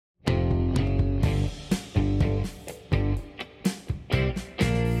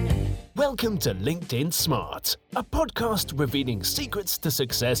Welcome to LinkedIn Smart, a podcast revealing secrets to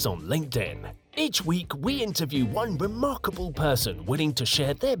success on LinkedIn. Each week, we interview one remarkable person willing to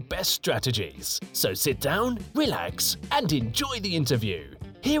share their best strategies. So sit down, relax, and enjoy the interview.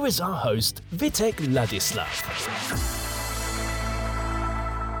 Here is our host, Vitek Ladislav.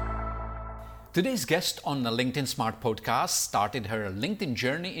 Today's guest on the LinkedIn Smart podcast started her LinkedIn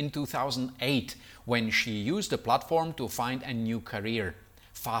journey in 2008 when she used the platform to find a new career.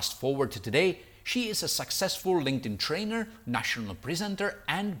 Fast forward to today, she is a successful LinkedIn trainer, national presenter,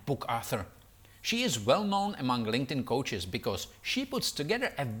 and book author. She is well known among LinkedIn coaches because she puts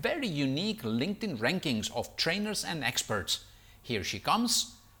together a very unique LinkedIn rankings of trainers and experts. Here she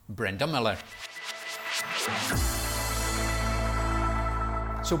comes, Brenda Miller.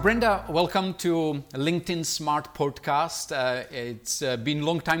 So Brenda, welcome to LinkedIn Smart podcast. It's been a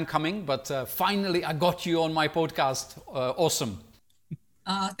long time coming, but finally I got you on my podcast. Awesome.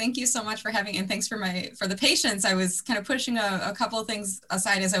 Thank you so much for having me, and thanks for the patience. I was kind of pushing a couple of things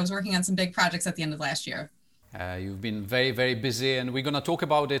aside as I was working on some big projects at the end of last year. You've been very, very busy, and we're going to talk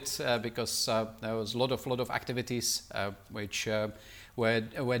about it because there was a lot of activities which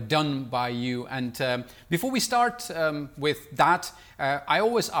were done by you. And before we start with that, I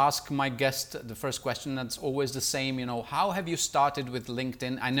always ask my guest the first question. That's always the same. You know, how have you started with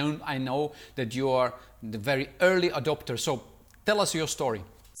LinkedIn? I know that you are the very early adopter. So tell us your story.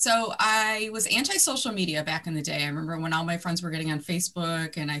 So I was anti-social media back in the day. I remember when all my friends were getting on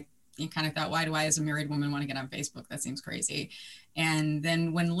Facebook, and I kind of thought, why do I as a married woman want to get on Facebook? That seems crazy. And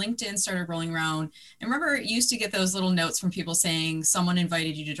then when LinkedIn started rolling around, I remember it used to get those little notes from people saying someone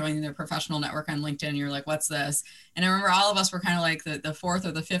invited you to join their professional network on LinkedIn. And you're like, what's this? And I remember all of us were kind of like the fourth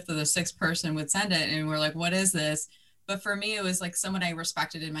or the fifth or the sixth person would send it. And we're like, what is this? But for me, it was like someone I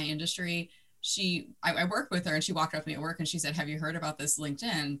respected in my industry. I worked with her, and she walked up to me at work and she said, have you heard about this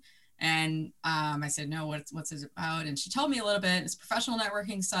LinkedIn? And I said, no, what's it about? And she told me a little bit. It's a professional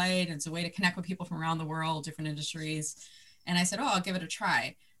networking site. It's a way to connect with people from around the world, different industries. And I said, oh, I'll give it a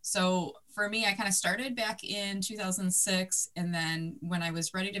try. So for me, I kind of started back in 2006. And then when I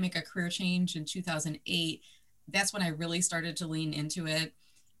was ready to make a career change in 2008, that's when I really started to lean into it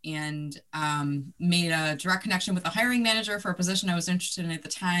and made a direct connection with a hiring manager for a position I was interested in at the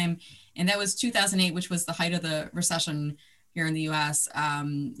time. And that was 2008, which was the height of the recession here in the US.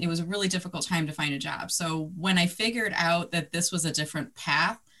 It was a really difficult time to find a job. So when I figured out that this was a different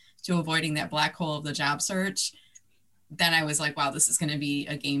path to avoiding that black hole of the job search, then I was like, wow, this is going to be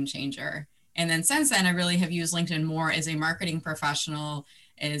a game changer. And then since then, I really have used LinkedIn more as a marketing professional,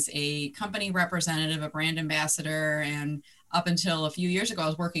 as a company representative, a brand ambassador. And up until a few years ago, I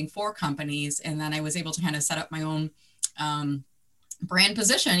was working for companies. And then I was able to kind of set up my own brand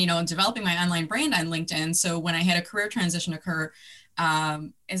position, developing my online brand on LinkedIn. So when I had a career transition occur,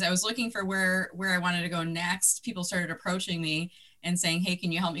 as I was looking for where I wanted to go next, people started approaching me and saying, hey,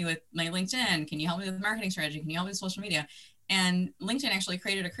 can you help me with my LinkedIn? Can you help me with marketing strategy? Can you help me with social media? And LinkedIn actually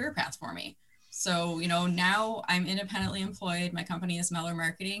created a career path for me. So, now I'm independently employed. My company is Meller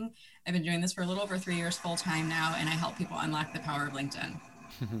Marketing. I've been doing this for a little over 3 years full time now, and I help people unlock the power of LinkedIn.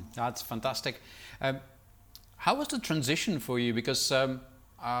 That's fantastic. How was the transition for you? Because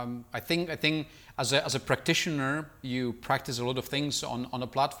I think as a practitioner, you practice a lot of things on a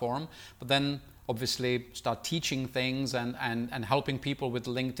platform, but then obviously start teaching things and helping people with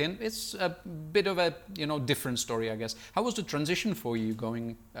LinkedIn. It's a bit of a different story, I guess. How was the transition for you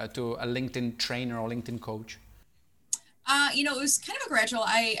going to a LinkedIn trainer or LinkedIn coach? It was kind of a gradual.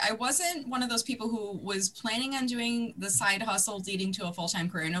 I wasn't one of those people who was planning on doing the side hustle leading to a full-time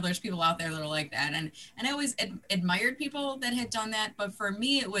career. I know there's people out there that are like that. And I always admired people that had done that. But for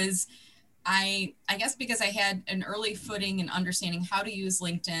me, it was, I guess because I had an early footing in understanding how to use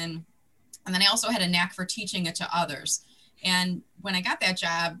LinkedIn. And then I also had a knack for teaching it to others. And when I got that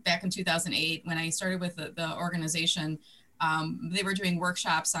job back in 2008, when I started with the organization, they were doing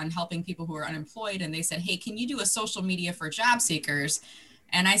workshops on helping people who are unemployed. And they said, hey, can you do a social media for job seekers?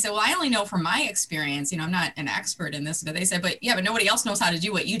 And I said, well, I only know from my experience, I'm not an expert in this, but they said, but nobody else knows how to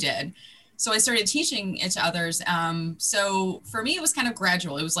do what you did. So I started teaching it to others. So for me, it was kind of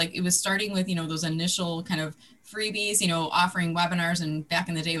gradual. It was starting with, those initial kind of freebies, offering webinars. And back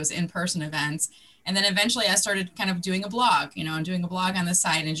in the day, it was in-person events. And then eventually I started kind of doing a blog, and doing a blog on the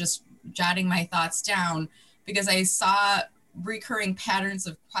side and just jotting my thoughts down, because I saw recurring patterns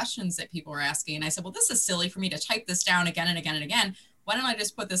of questions that people were asking. And I said, well, this is silly for me to type this down again and again and again. Why don't I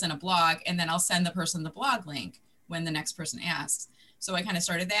just put this in a blog, and then I'll send the person the blog link when the next person asks. So I kind of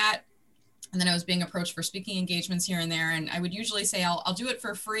started that. And then I was being approached for speaking engagements here and there. And I would usually say, I'll do it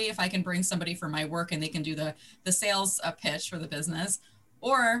for free if I can bring somebody for my work and they can do the sales pitch for the business.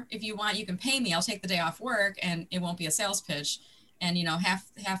 Or if you want, you can pay me. I'll take the day off work and it won't be a sales pitch. And, half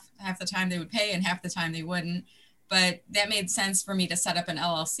the time they would pay and half the time they wouldn't. But that made sense for me to set up an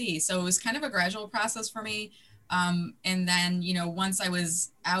LLC. So it was kind of a gradual process for me. And then, once I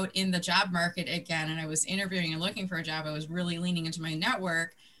was out in the job market again, and I was interviewing and looking for a job, I was really leaning into my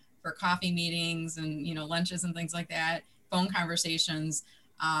network for coffee meetings and, lunches and things like that, phone conversations.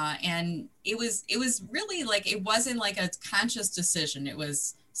 And it was really like, it wasn't like a conscious decision. It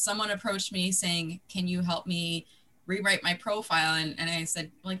was someone approached me saying, can you help me rewrite my profile? And I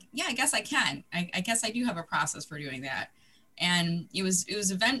said, like, yeah, I guess I can. I guess I do have a process for doing that. And it was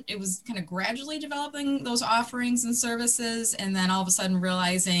kind of gradually developing those offerings and services. And then all of a sudden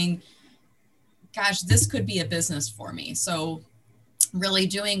realizing, gosh, this could be a business for me. So really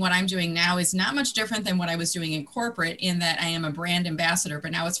doing what I'm doing now is not much different than what I was doing in corporate, in that I am a brand ambassador,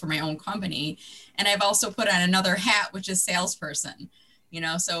 but now it's for my own company. And I've also put on another hat, which is salesperson,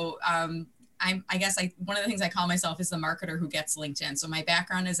 so one of the things I call myself is the marketer who gets LinkedIn. So my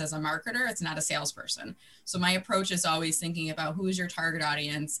background is as a marketer, it's not a salesperson. So my approach is always thinking about who is your target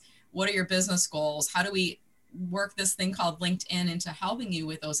audience? What are your business goals? How do we work this thing called LinkedIn into helping you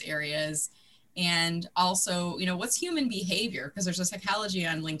with those areas? And also, what's human behavior? Because there's a psychology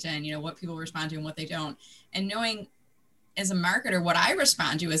on LinkedIn, what people respond to and what they don't. And knowing as a marketer, what I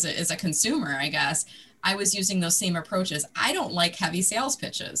respond to as a consumer, I guess, I was using those same approaches. I don't like heavy sales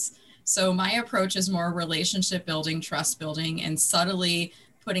pitches. So my approach is more relationship building, trust building, and subtly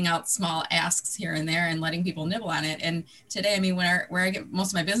putting out small asks here and there and letting people nibble on it. And today, where I get most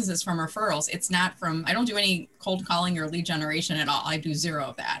of my business is from referrals. It's not from, I don't do any cold calling or lead generation at all. I do zero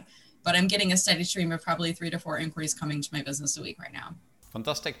of that. But I'm getting a steady stream of probably 3 to 4 inquiries coming to my business a week right now.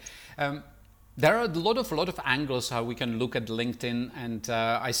 Fantastic. There are a lot of angles how we can look at LinkedIn, and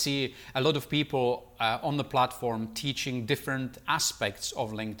I see a lot of people on the platform teaching different aspects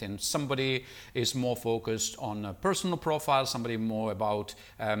of LinkedIn. Somebody is more focused on a personal profile, somebody more about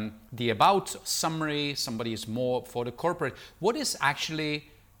the about summary, somebody is more for the corporate. What is actually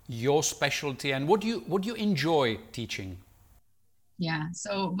your specialty, and what do you enjoy teaching? Yeah,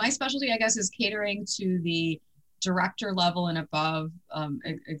 so my specialty, I guess, is catering to the director level and above,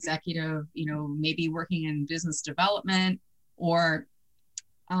 executive, maybe working in business development, or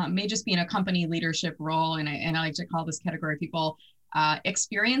may just be in a company leadership role. And I like to call this category of people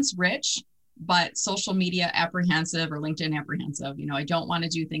experience rich, but social media apprehensive or LinkedIn apprehensive. I don't want to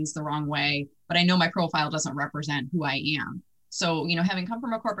do things the wrong way, but I know my profile doesn't represent who I am. So, having come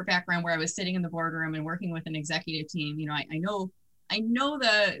from a corporate background where I was sitting in the boardroom and working with an executive team, I know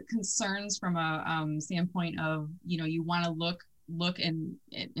the concerns from a standpoint of, you want to look and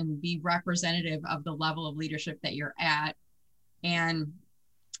be representative of the level of leadership that you're at, and,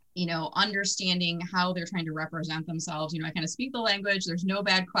 understanding how they're trying to represent themselves. I kind of speak the language. There's no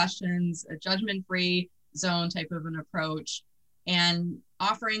bad questions, a judgment-free zone type of an approach, and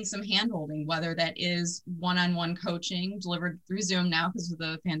offering some handholding, whether that is one-on-one coaching delivered through Zoom now because of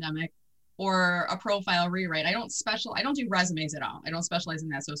the pandemic, or a profile rewrite. I don't do resumes at all. I don't specialize in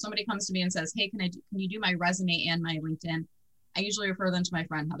that. So if somebody comes to me and says, hey, can you do my resume and my LinkedIn? I usually refer them to my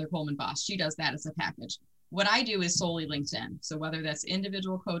friend, Heather Coleman Boss. She does that as a package. What I do is solely LinkedIn. So whether that's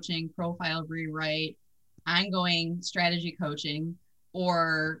individual coaching, profile rewrite, ongoing strategy coaching,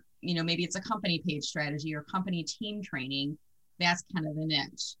 or, maybe it's a company page strategy or company team training, that's kind of the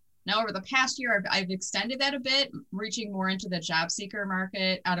niche. Now, over the past year, I've extended that a bit, reaching more into the job seeker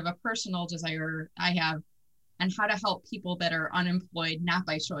market out of a personal desire I have, and how to help people that are unemployed, not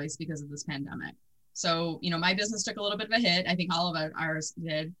by choice because of this pandemic. So, my business took a little bit of a hit. I think all of ours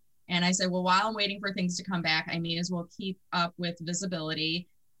did. And I said, well, while I'm waiting for things to come back, I may as well keep up with visibility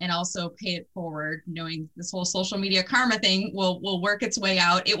and also pay it forward, knowing this whole social media karma thing will work its way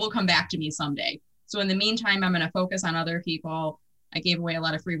out. It will come back to me someday. So in the meantime, I'm going to focus on other people. I gave away a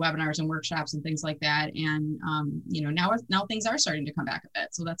lot of free webinars and workshops and things like that. And, now things are starting to come back a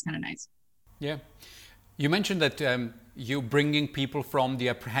bit. So that's kind of nice. Yeah. You mentioned that you're bringing people from the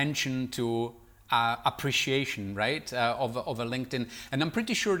apprehension to appreciation, right, of a LinkedIn. And I'm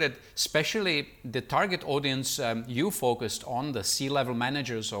pretty sure that especially the target audience you focused on, the C-level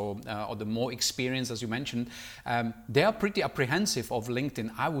managers or the more experienced, as you mentioned, they are pretty apprehensive of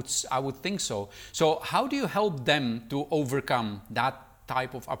LinkedIn. I would think so. So how do you help them to overcome that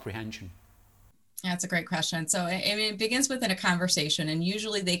type of apprehension? That's a great question. So it begins within a conversation, and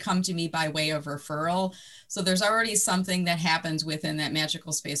usually they come to me by way of referral. So there's already something that happens within that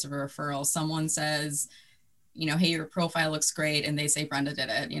magical space of a referral. Someone says, hey, your profile looks great, and they say Brenda did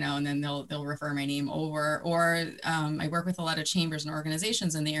it, and then they'll refer my name over. Or I work with a lot of chambers and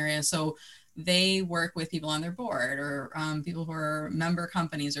organizations in the area. So they work with people on their board or people who are member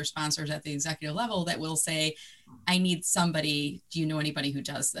companies or sponsors at the executive level that will say, I need somebody. Do you know anybody who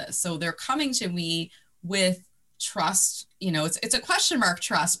does this? So they're coming to me with trust. It's a question mark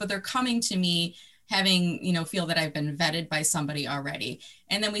trust, but they're coming to me having, feel that I've been vetted by somebody already.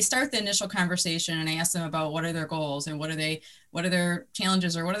 And then we start the initial conversation and I ask them about what are their goals and what are their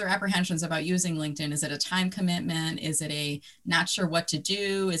challenges or what are their apprehensions about using LinkedIn? Is it a time commitment? Is it a not sure what to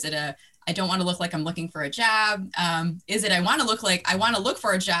do? Is it I don't want to look like I'm looking for a job? Is it I want to look like I want to look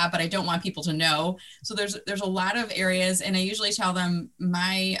for a job, but I don't want people to know? So there's a lot of areas, and I usually tell them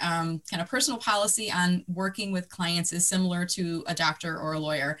my kind of personal policy on working with clients is similar to a doctor or a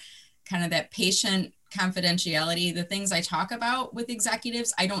lawyer. Kind of that patient confidentiality, the things I talk about with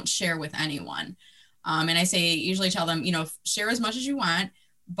executives, I don't share with anyone. And I usually tell them, share as much as you want,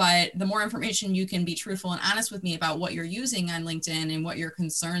 but the more information you can be truthful and honest with me about what you're using on LinkedIn and what your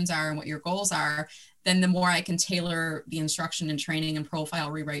concerns are and what your goals are, then the more I can tailor the instruction and training and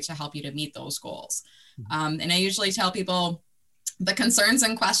profile rewrite to help you to meet those goals. And I usually tell people, the concerns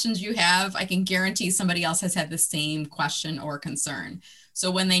and questions you have, I can guarantee somebody else has had the same question or concern. So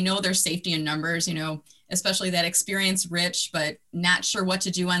when they know their safety in numbers, especially that experience rich, but not sure what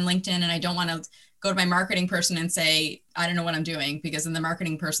to do on LinkedIn. And I don't want to go to my marketing person and say, I don't know what I'm doing, because then the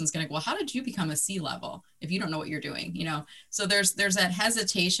marketing person's going to go, well, how did you become a C-level if you don't know what you're doing? So there's that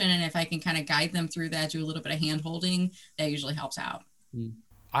hesitation. And if I can kind of guide them through that, do a little bit of hand holding, that usually helps out.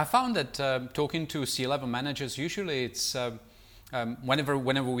 I found that talking to C-level managers, usually it's whenever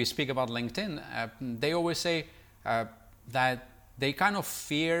we speak about LinkedIn, they always say that they kind of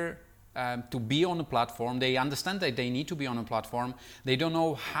fear to be on a platform. They understand that they need to be on a platform. They don't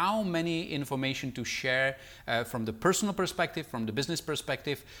know how many information to share from the personal perspective, from the business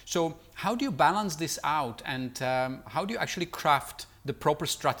perspective. So how do you balance this out, and how do you actually craft the proper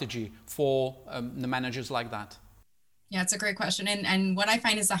strategy for the managers like that? Yeah, it's a great question. And what I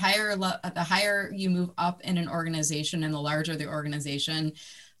find is the higher you move up in an organization and the larger the organization,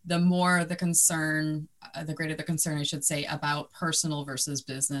 the more the concern, the greater the concern, I should say, about personal versus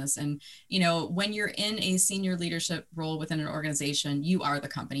business. And, when you're in a senior leadership role within an organization, you are the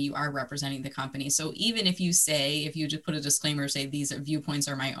company, you are representing the company. So even if you just put a disclaimer, say these viewpoints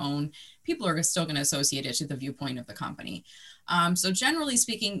are my own, people are still going to associate it to the viewpoint of the company. So generally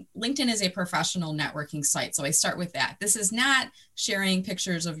speaking, LinkedIn is a professional networking site. So I start with that. This is not sharing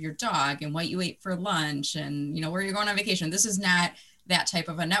pictures of your dog and what you ate for lunch and, where you're going on vacation. This is not that type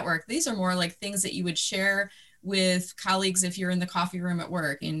of a network. These are more like things that you would share with colleagues if you're in the coffee room at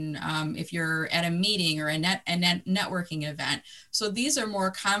work, and if you're at a meeting or a networking event. So these are more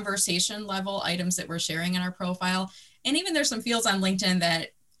conversation level items that we're sharing in our profile. And even there's some fields on LinkedIn that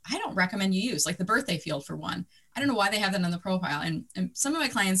I don't recommend you use, like the birthday field for one. I don't know why they have that on the profile. And some of my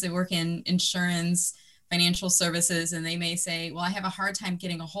clients, they work in insurance, financial services, and they may say, well, I have a hard time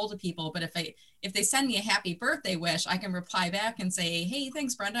getting a hold of people, but if they send me a happy birthday wish, I can reply back and say, hey,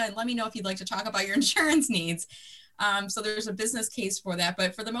 thanks, Brenda, and let me know if you'd like to talk about your insurance needs. So there's a business case for that.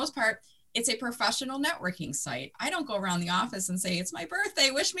 But for the most part, it's a professional networking site. I don't go around the office and say, it's my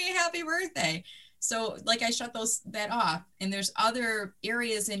birthday, wish me a happy birthday. So like I shut that off. And there's other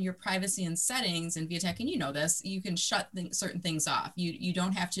areas in your privacy and settings in ViaTech, and you know this, you can shut certain things off. You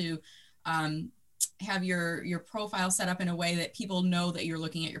don't have to have your profile set up in a way that people know that you're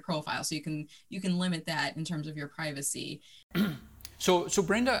looking at your profile. So you can limit that in terms of your privacy. So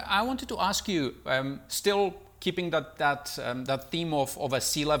Brenda, I wanted to ask you, still keeping that theme of a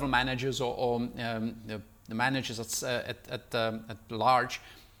C-level managers or the managers at large.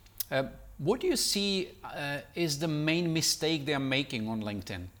 What do you see is the main mistake they're making on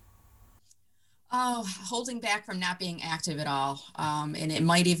LinkedIn? Oh, holding back from not being active at all. And it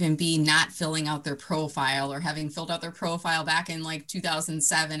might even be not filling out their profile, or having filled out their profile back in like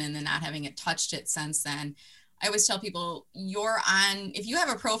 2007 and then not having it touched it since then. I always tell people, if you have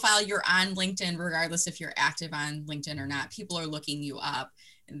a profile, you're on LinkedIn, regardless if you're active on LinkedIn or not. People are looking you up.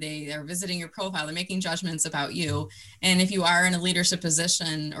 They are visiting your profile. They're making judgments about you. And if you are in a leadership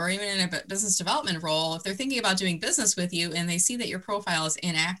position or even in a business development role, if they're thinking about doing business with you and they see that your profile is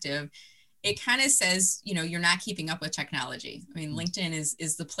inactive, it kind of says, you're not keeping up with technology. I mean, LinkedIn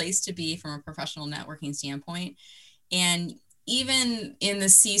is the place to be from a professional networking standpoint. And even in the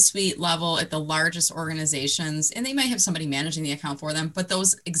C-suite level at the largest organizations, and they might have somebody managing the account for them, but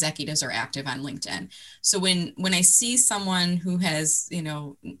those executives are active on LinkedIn. So when I see someone who has,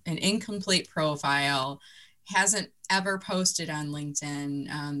 an incomplete profile, hasn't ever posted on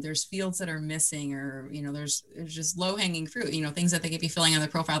LinkedIn. There's fields that are missing, or, there's just low hanging fruit, things that they could be filling on their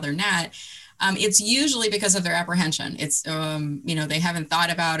profile, they're not. It's usually because of their apprehension. It's, they haven't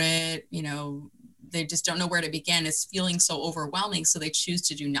thought about it, they just don't know where to begin. It's feeling so overwhelming, so they choose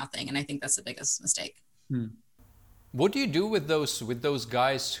to do nothing. And I think that's the biggest mistake. What do you do with those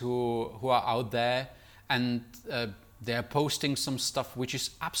guys who are out there and they're posting some stuff which is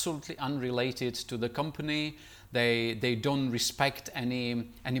absolutely unrelated to the company? They don't respect any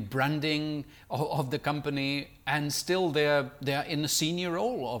branding of the company, and still they're in a senior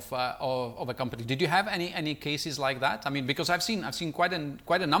role of a company. Did you have any cases like that? I mean, because I've seen quite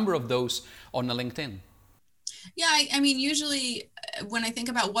a number of those on the LinkedIn. Yeah, I mean, usually when I think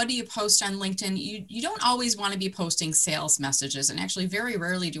about what do you post on LinkedIn, you don't always want to be posting sales messages, and actually very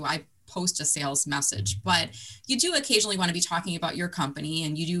rarely do I post a sales message, but you do occasionally want to be talking about your company,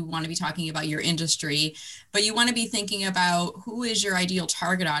 and you do want to be talking about your industry, but you want to be thinking about who is your ideal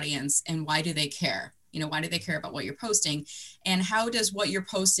target audience and why do they care? Why do they care about what you're posting, and how does what you're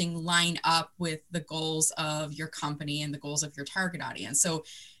posting line up with the goals of your company and the goals of your target audience? So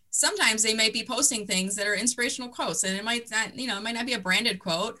sometimes they might be posting things that are inspirational quotes, and it might not be a branded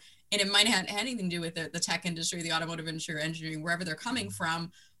quote, and it might have anything to do with the tech industry, the automotive industry, or engineering, wherever they're coming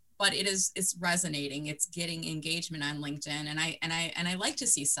from. But it's resonating. It's getting engagement on LinkedIn, and I like to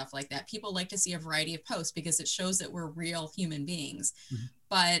see stuff like that. People like to see a variety of posts because it shows that we're real human beings. Mm-hmm.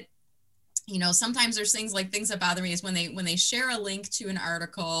 But sometimes there's things that bother me is when they share a link to an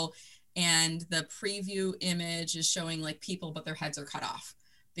article and the preview image is showing like people, but their heads are cut off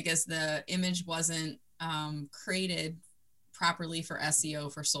because the image wasn't created properly for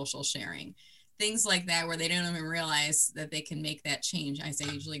SEO, for social sharing. Things like that, where they don't even realize that they can make that change. I say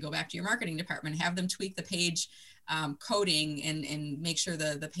usually go back to your marketing department, have them tweak the page coding and make sure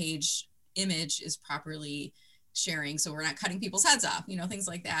the page image is properly sharing, so we're not cutting people's heads off, things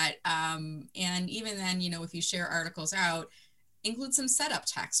like that. And even then, if you share articles out, include some setup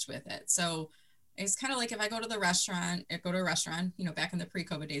text with it. So it's kind of like if I go to a restaurant, back in the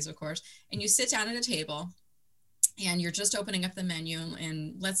pre-COVID days, of course, and you sit down at a table and you're just opening up the menu,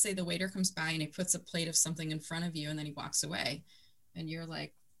 and let's say the waiter comes by and he puts a plate of something in front of you and then he walks away and you're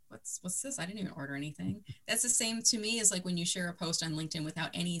like, what's this? I didn't even order anything. That's the same to me as like when you share a post on LinkedIn without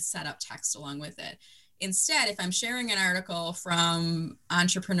any setup text along with it. Instead, if I'm sharing an article from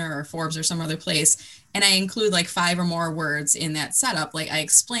Entrepreneur or Forbes or some other place, and I include like 5 or more words in that setup, like I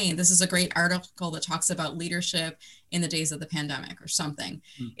explain, this is a great article that talks about leadership in the days of the pandemic or something.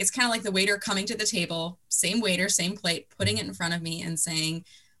 It's kind of like the waiter coming to the table, same waiter, same plate, putting it in front of me and saying,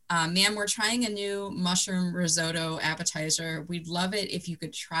 ma'am, we're trying a new mushroom risotto appetizer. We'd love it if you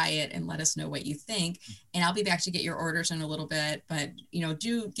could try it and let us know what you think. And I'll be back to get your orders in a little bit, but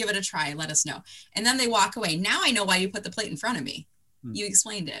do give it a try. Let us know. And then they walk away. Now I know why you put the plate in front of me. You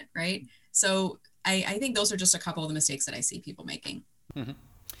explained it, right? So I think those are just a couple of the mistakes that I see people making.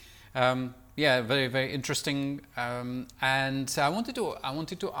 Mm-hmm. Yeah, very, very interesting. And I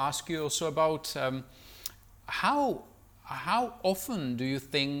wanted to ask you also about how often do you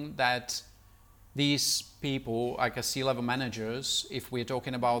think that these people, like C-level managers, if we're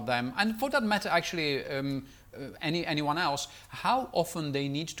talking about them, and for that matter, actually anyone else, how often they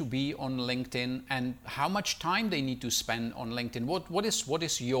need to be on LinkedIn and how much time they need to spend on LinkedIn? What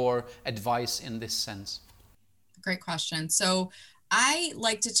is your advice in this sense? Great question. So I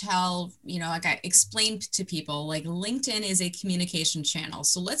like to tell, like I explained to people, like LinkedIn is a communication channel.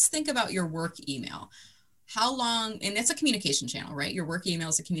 So let's think about your work email. How long, and it's a communication channel, right? Your work email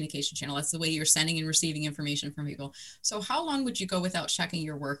is a communication channel. That's the way you're sending and receiving information from people. So how long would you go without checking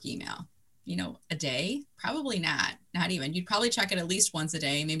your work email? A day? Probably not even. You'd probably check it at least once a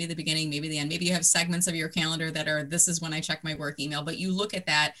day, maybe the beginning, maybe the end. Maybe you have segments of your calendar that are, this is when I check my work email, but you look at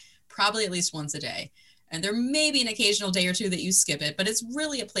that probably at least once a day. And there may be an occasional day or two that you skip it, but it's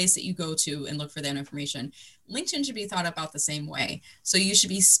really a place that you go to and look for that information. LinkedIn should be thought about the same way. So you should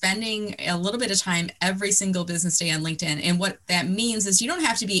be spending a little bit of time every single business day on LinkedIn. And what that means is you don't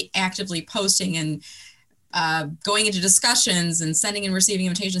have to be actively posting and going into discussions and sending and receiving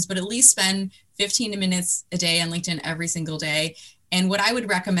invitations, but at least spend 15 minutes a day on LinkedIn every single day. And what I would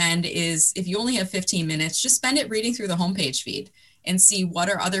recommend is if you only have 15 minutes, just spend it reading through the homepage feed and see what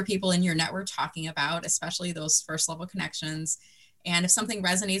are other people in your network talking about, especially those first level connections. And if something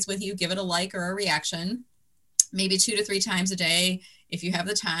resonates with you, give it a like or a reaction, maybe 2 to 3 times a day. If you have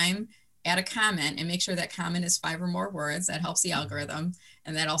the time, add a comment and make sure that comment is 5 or more words. That helps the algorithm.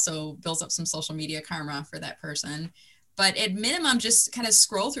 And that also builds up some social media karma for that person. but at minimum, just kind of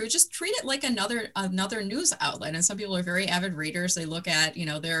scroll through, just treat it like another news outlet. And some people are very avid readers. They look at,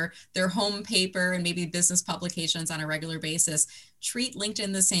 their home paper and maybe business publications on a regular basis. Treat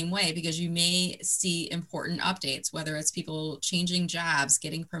LinkedIn the same way, because you may see important updates, whether it's people changing jobs,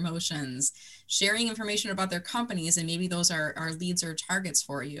 getting promotions, sharing information about their companies, and maybe those are leads or targets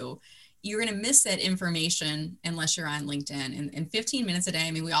for you. You're going to miss that information unless you're on LinkedIn. And 15 minutes a day, I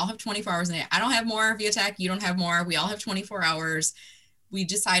mean, we all have 24 hours a day. I don't have more, Viatek, you don't have more. We all have 24 hours. We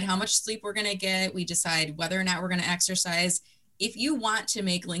decide how much sleep we're going to get. We decide whether or not we're going to exercise. If you want to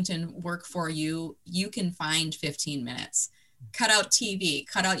make LinkedIn work for you, you can find 15 minutes. Cut out TV,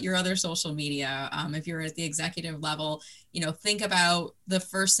 cut out your other social media. If you're at the executive level, think about the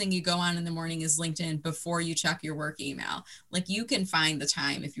first thing you go on in the morning is LinkedIn before you check your work email. Like, you can find the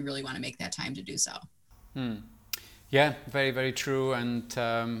time if you really want to make that time to do so. Yeah, very, very true. And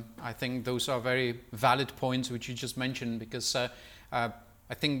I think those are very valid points which you just mentioned, because I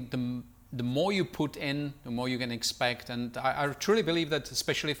think the more you put in, the more you can expect. And I truly believe that,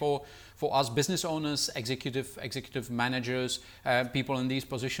 especially for us business owners, executive managers, people in these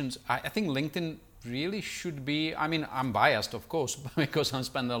positions, I think LinkedIn really should be, I mean, I'm biased, of course, because I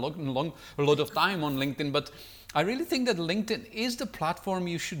spend a lot of time on LinkedIn, but I really think that LinkedIn is the platform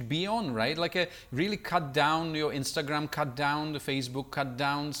you should be on, right? Like, really cut down your Instagram, cut down the Facebook, cut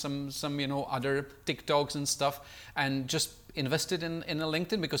down some other TikToks and stuff, and just invest it in a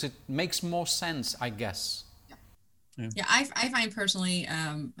LinkedIn, because it makes more sense, I guess. Yeah, I find personally,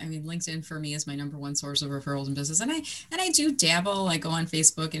 LinkedIn for me is my number one source of referrals in business. And I do dabble. I go on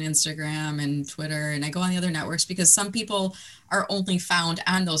Facebook and Instagram and Twitter, and I go on the other networks, because some people are only found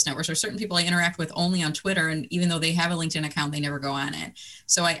on those networks, or certain people I interact with only on Twitter. And even though they have a LinkedIn account, they never go on it.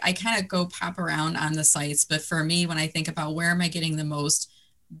 So I kind of go pop around on the sites. But for me, when I think about where am I getting the most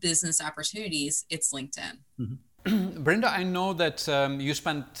business opportunities, it's LinkedIn. Mm-hmm. Brenda, I know that you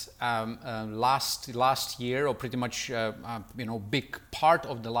spent last year, or pretty much big part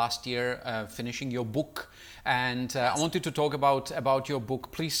of the last year, finishing your book, and I wanted to talk about your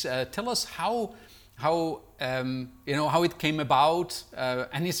book. Please tell us how it came about,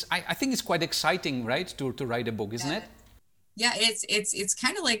 and I think it's quite exciting, right, to write a book, isn't it? Yeah, it's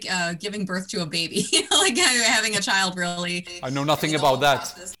kind of like giving birth to a baby, like having a child. Really, I know nothing about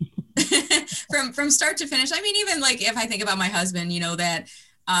that. From start to finish. I mean, even like if I think about my husband, that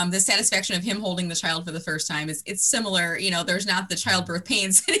the satisfaction of him holding the child for the first time it's similar. There's not the childbirth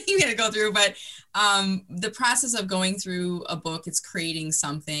pains that you got to go through, but the process of going through a book, it's creating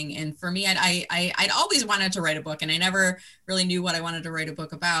something. And for me, I'd always wanted to write a book, and I never really knew what I wanted to write a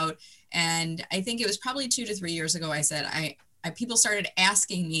book about. And I think it was probably 2 to 3 years ago, I said, people started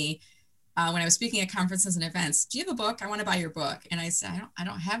asking me, when I was speaking at conferences and events, do you have a book? I want to buy your book. And I said, I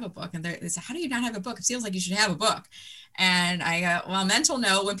don't have a book. And they said, how do you not have a book? It feels like you should have a book. And I go, well, mental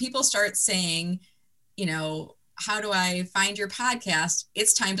note, when people start saying, how do I find your podcast?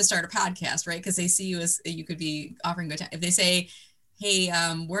 It's time to start a podcast, right? Because they see you as you could be offering good time. If they say, hey,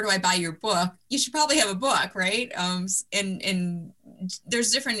 where do I buy your book? You should probably have a book, right? And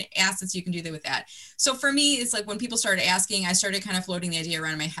there's different assets you can do with that. So for me, it's like when people started asking, I started kind of floating the idea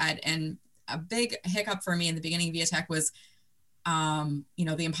around in my head. And a big hiccup for me in the beginning of Viatek was,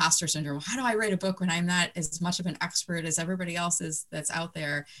 the imposter syndrome. How do I write a book when I'm not as much of an expert as everybody else is that's out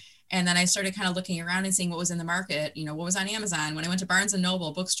there? And then I started kind of looking around and seeing what was in the market, what was on Amazon. When I went to Barnes and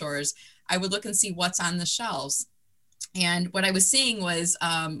Noble bookstores, I would look and see what's on the shelves. And what I was seeing was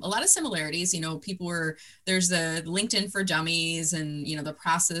a lot of similarities. There's the LinkedIn for Dummies and, the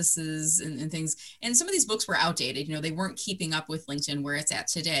processes and things. And some of these books were outdated. They weren't keeping up with LinkedIn where it's at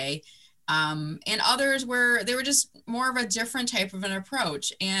today. And others they were just more of a different type of an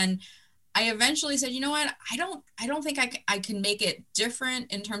approach. And I eventually said, you know what, I don't think I can make it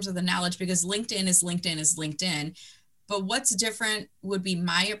different in terms of the knowledge, because LinkedIn is LinkedIn. But what's different would be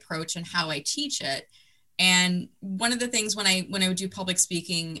my approach and how I teach it. And one of the things when I would do public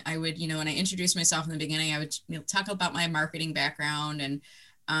speaking, I would, when I introduced myself in the beginning, I would talk about my marketing background. And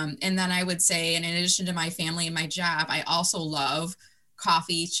then I would say, and in addition to my family and my job, I also love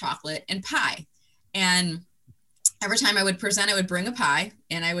coffee, chocolate, and pie. And every time I would present, I would bring a pie,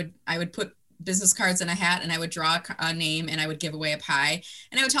 and I would put business cards in a hat, and I would draw a name, and I would give away a pie,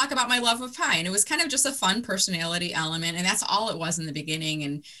 and I would talk about my love of pie. And it was kind of just a fun personality element. And that's all it was in the beginning.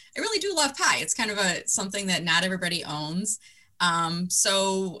 And I really do love pie. It's kind of something that not everybody owns.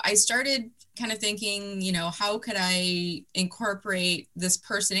 So I started kind of thinking, how could I incorporate this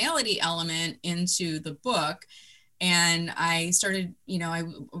personality element into the book? And I started, I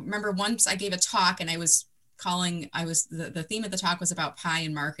remember once I gave a talk, and I was the theme of the talk was about pie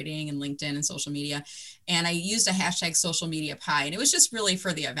and marketing and LinkedIn and social media. And I used a hashtag social media pie, and it was just really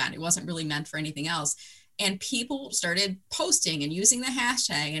for the event. It wasn't really meant for anything else. And people started posting and using the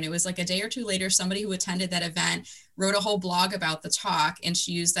hashtag. And it was like a day or two later, somebody who attended that event wrote a whole blog about the talk, and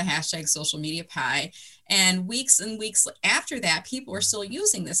she used the hashtag social media pie. And weeks after that, people were still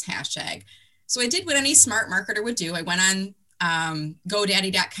using this hashtag. So I did what any smart marketer would do. I went on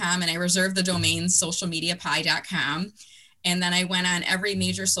GoDaddy.com and I reserved the domain socialmediapie.com. And then I went on every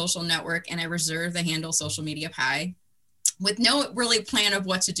major social network and I reserved the handle social media pie, with no really plan of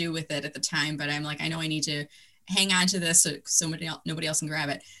what to do with it at the time. But I'm like, I know I need to hang on to this so nobody else can grab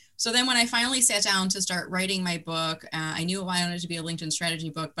it. So then when I finally sat down to start writing my book, I knew I wanted to be a LinkedIn strategy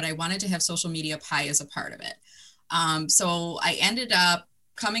book, but I wanted to have social media pie as a part of it. So I ended up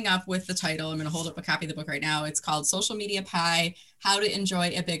coming up with the title. I'm going to hold up a copy of the book right now. It's called Social Media Pie: How to Enjoy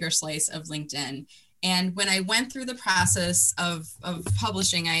a Bigger Slice of LinkedIn. And when I went through the process of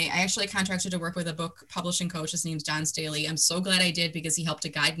publishing, I actually contracted to work with a book publishing coach. His name's John Staley. I'm so glad I did, because he helped to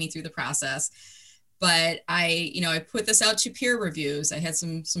guide me through the process. But I put this out to peer reviews. I had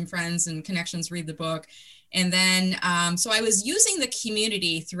some friends and connections read the book. And then, so I was using the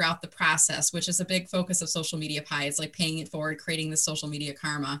community throughout the process, which is a big focus of social media pie. It's like paying it forward, creating this social media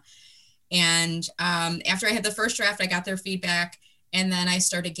karma. And after I had the first draft, I got their feedback. And then I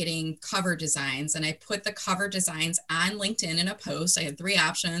started getting cover designs, and I put the cover designs on LinkedIn in a post. I had 3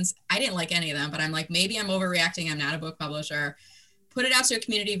 options. I didn't like any of them, but I'm like, maybe I'm overreacting. I'm not a book publisher. Put it out to a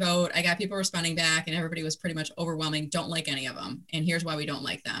community vote. I got people responding back, and everybody was pretty much overwhelming. Don't like any of them. And here's why we don't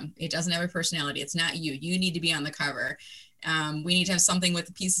like them. It doesn't have a personality. It's not you. You need to be on the cover. We need to have something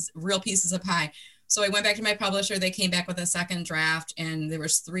with real pieces of pie. So I went back to my publisher. They came back with a second draft, and there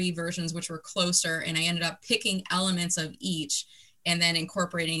was 3 versions which were closer. And I ended up picking elements of each and then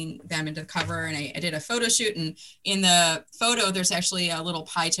incorporating them into the cover. And I did a photo shoot, and in the photo, there's actually a little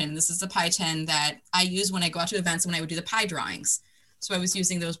pie tin. This is the pie tin that I use when I go out to events when I would do the pie drawings. So I was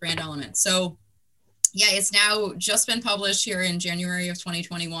using those brand elements. So yeah, it's now just been published here in January of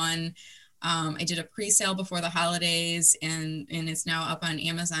 2021. I did a pre-sale before the holidays, and it's now up on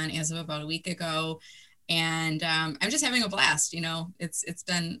Amazon as of about a week ago. And I'm just having a blast. It's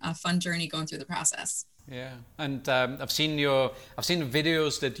been a fun journey going through the process. Yeah, and I've seen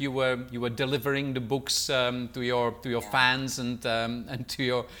videos that you were delivering the books to your fans and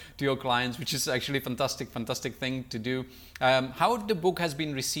to your clients, which is actually a fantastic thing to do. How the book has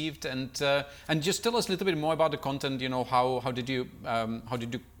been received, and just tell us a little bit more about the content. How did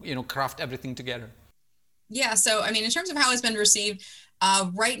you craft everything together? Yeah, so I mean, in terms of how it's been received,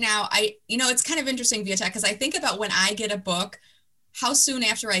 right now, it's kind of interesting, Viatek, because I think about when I get a book, how soon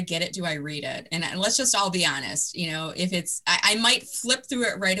after I get it do I read it? And let's just all be honest, if it's, I might flip through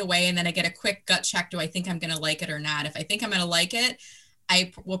it right away, and then I get a quick gut check. Do I think I'm going to like it or not? If I think I'm going to like it,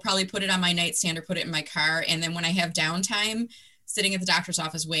 I will probably put it on my nightstand or put it in my car. And then when I have downtime, sitting at the doctor's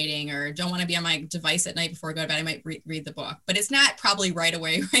office waiting, or don't want to be on my device at night before I go to bed, I might read the book, but it's not probably right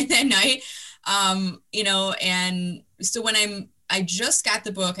away, right that night. And so when I just got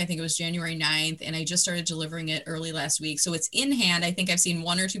the book, I think it was January 9th, and I just started delivering it early last week. So it's in hand. I think I've seen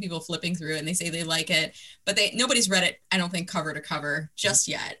 1 or 2 people flipping through it, and they say they like it, but nobody's read it, I don't think, cover to cover just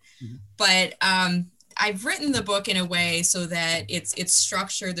yet. Mm-hmm. But I've written the book in a way so that it's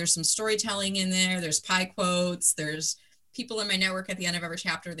structured. There's some storytelling in there. There's pie quotes. There's people in my network at the end of every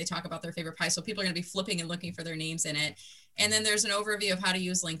chapter. They talk about their favorite pie. So people are going to be flipping and looking for their names in it. And then there's an overview of how to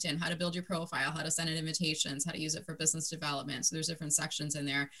use LinkedIn, how to build your profile, how to send in invitations, how to use it for business development. So there's different sections in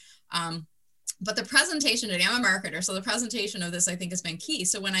there. But the presentation today, I'm a marketer, so the presentation of this, I think, has been key.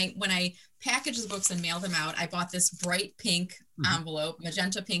 So when I package the books and mail them out, I bought this bright pink envelope.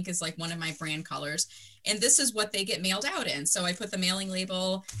 Magenta pink is like one of my brand colors. And this is what they get mailed out in. So I put the mailing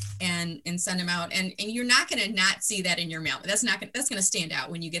label and send them out. And you're not going to not see that in your mail. That's going to stand out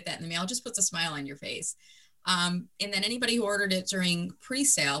when you get that in the mail. It just puts a smile on your face. And then anybody who ordered it during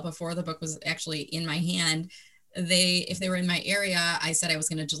pre-sale, before the book was actually in my hand, if they were in my area, I said I was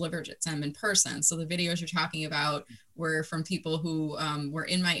going to deliver it to them in person. So the videos you're talking about were from people who were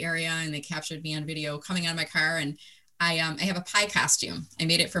in my area, and they captured me on video coming out of my car. And I have a pie costume. I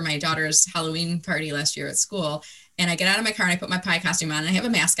made it for my daughter's Halloween party last year at school. And I get out of my car and I put my pie costume on, and I have a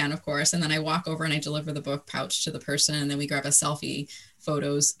mask on, of course. And then I walk over and I deliver the book pouch to the person. And then we grab a selfie,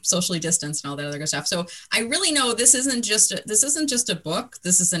 photos, socially distanced, and all that other good stuff. So I really know this isn't just a book.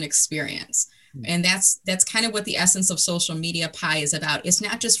 This is an experience. And that's kind of what the essence of social media pie is about. It's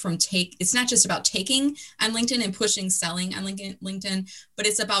not just about taking on LinkedIn and selling on LinkedIn, but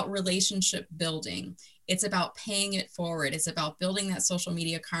it's about relationship building. It's about paying it forward. It's about building that social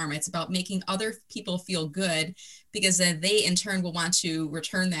media karma. It's about making other people feel good, because then they in turn will want to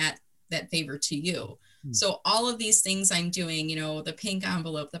return that favor to you. So all of these things I'm doing, the pink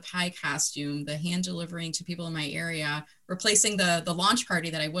envelope, the pie costume, the hand delivering to people in my area, replacing the launch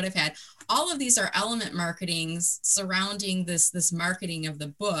party that I would have had. All of these are element marketings surrounding this marketing of the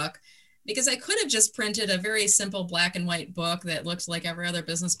book, because I could have just printed a very simple black and white book that looks like every other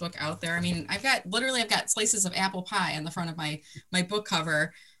business book out there. I mean, I've got slices of apple pie on the front of my book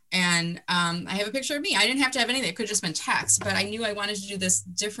cover. And I have a picture of me. I didn't have to have anything. It could have just been text, but I knew I wanted to do this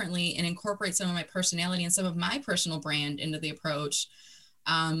differently and incorporate some of my personality and some of my personal brand into the approach.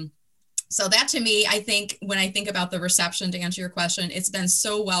 So that, to me, I think when I think about the reception, to answer your question, it's been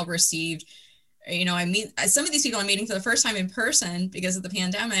so well received. I meet some of these people I'm meeting for the first time in person because of the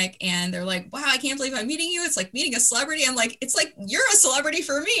pandemic, and they're like, wow, I can't believe I'm meeting you. It's like meeting a celebrity. I'm like, it's like, you're a celebrity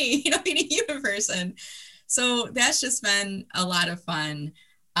for me, meeting you in person. So that's just been a lot of fun.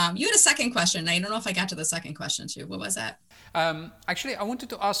 You had a second question. I don't know if I got to the second question too. What was that? Actually, I wanted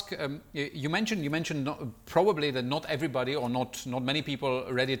to ask. You mentioned probably that not everybody or not many people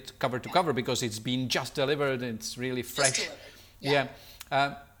read it cover to cover because it's been just delivered. It's really fresh. Yeah.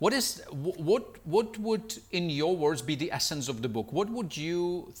 What would, in your words, be the essence of the book? What would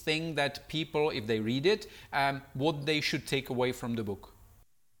you think that people, if they read it, what they should take away from the book?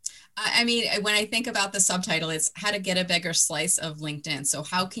 I mean, when I think about the subtitle, it's how to get a bigger slice of LinkedIn. So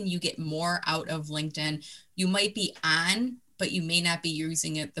how can you get more out of LinkedIn? You might be on, but you may not be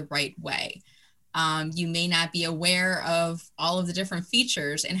using it the right way. You may not be aware of all of the different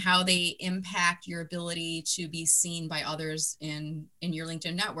features and how they impact your ability to be seen by others in your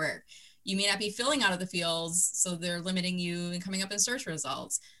LinkedIn network. You may not be filling out of the fields, so they're limiting you and coming up in search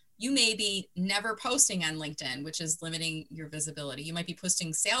results. You may be never posting on LinkedIn, which is limiting your visibility. You might be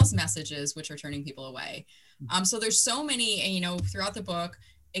posting sales messages, which are turning people away. So there's so many, throughout the book,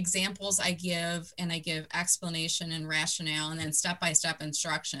 examples I give, and I give explanation and rationale, and then step-by-step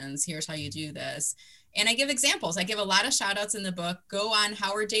instructions. Here's how you do this. And I give examples. I give a lot of shout outs in the book. Go on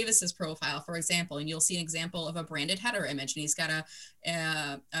Howard Davis's profile, for example, and you'll see an example of a branded header image. And he's got a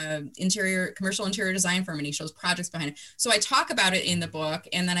commercial interior design firm, and he shows projects behind it. So I talk about it in the book,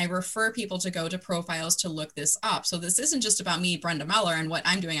 and then I refer people to go to profiles to look this up. So this isn't just about me, Brenda Muller, and what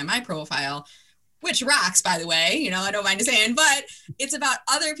I'm doing on my profile, which rocks, by the way, I don't mind saying, but it's about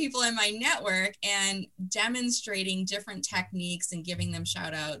other people in my network and demonstrating different techniques and giving them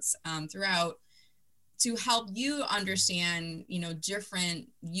shout outs throughout, to help you understand, different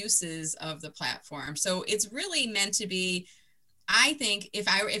uses of the platform. So it's really meant to be, I think if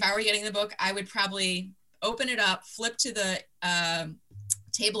I were getting the book, I would probably open it up, flip to the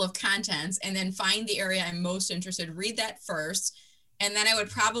table of contents, and then find the area I'm most interested, read that first. And then I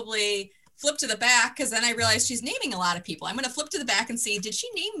would probably flip to the back, because then I realized she's naming a lot of people. I'm going to flip to the back and see, did she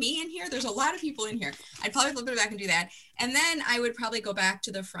name me in here? There's a lot of people in here. I'd probably flip it back and do that. And then I would probably go back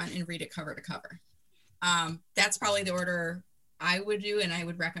to the front and read it cover to cover. That's probably the order I would do, and I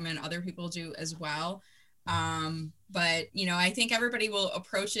would recommend other people do as well. But, I think everybody will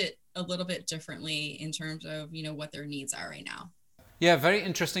approach it a little bit differently in terms of, what their needs are right now. Yeah, very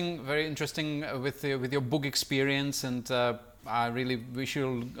interesting with your book experience, and I really wish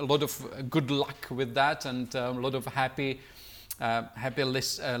you a lot of good luck with that, and a lot of happy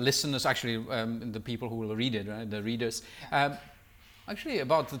listeners, actually, the people who will read it, right? The readers. Actually,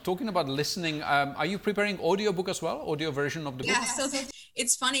 talking about listening, are you preparing audiobook as well? Audio version of the book? Yeah, so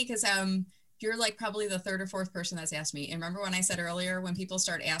it's funny because you're like probably the third or fourth person that's asked me. And remember when I said earlier, when people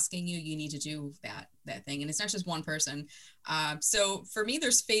start asking you, you need to do that thing. And it's not just one person. So for me,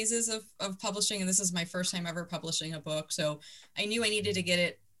 there's phases of publishing, and this is my first time ever publishing a book. So I knew I needed to get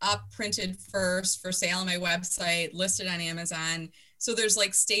it up, printed first, for sale on my website, listed on Amazon. So there's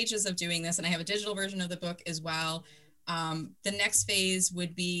like stages of doing this, and I have a digital version of the book as well. The next phase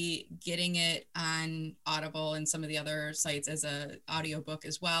would be getting it on Audible and some of the other sites as a audiobook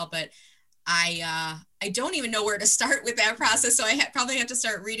as well. But I don't even know where to start with that process. So I probably have to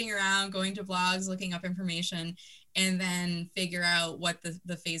start reading around, going to blogs, looking up information, and then figure out what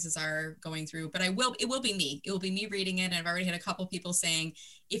the phases are going through. But it will be me. It will be me reading it. And I've already had a couple people saying,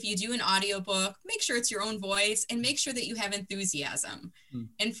 if you do an audiobook, make sure it's your own voice and make sure that you have enthusiasm.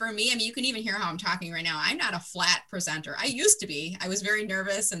 And for me, I mean, you can even hear how I'm talking right now. I'm not a flat presenter. I used to be. I was very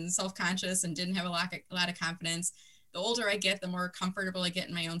nervous and self-conscious and didn't have a lot of confidence. The older I get, the more comfortable I get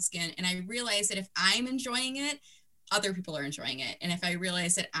in my own skin. And I realize that if I'm enjoying it, other people are enjoying it. And if I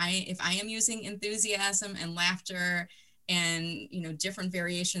realize that if I am using enthusiasm and laughter and, different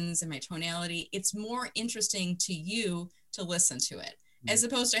variations in my tonality, it's more interesting to you to listen to it. as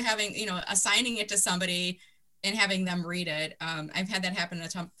opposed to having, assigning it to somebody and having them read it. I've had that happen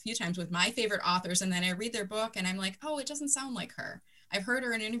a few times with my favorite authors. And then I read their book and I'm like, oh, it doesn't sound like her. I've heard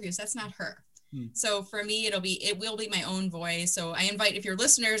her in interviews. That's not her. So for me, it will be my own voice. So I invite, if your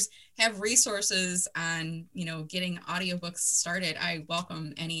listeners have resources on, getting audiobooks started, I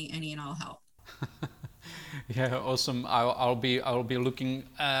welcome any and all help. Yeah, awesome. I'll be looking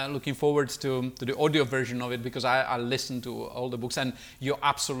forward to the audio version of it, because I listen to all the books, and you're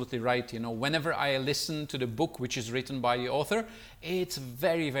absolutely right. Whenever I listen to the book which is written by the author, it's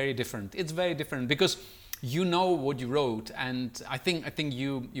very, very different. It's very different because you know what you wrote, and I think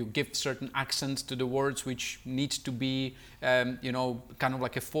you give certain accents to the words which need to be kind of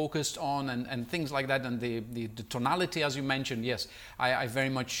like a focused on and things like that, and the tonality, as you mentioned. Yes, I very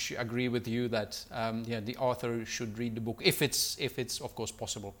much agree with you that the author should read the book if it's of course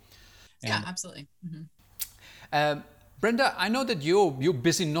possible. Yeah, absolutely. Brenda, I know that you're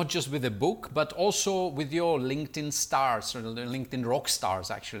busy not just with the book, but also with your LinkedIn stars, or the LinkedIn rock stars,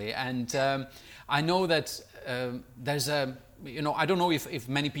 actually. And I know that there's a, I don't know if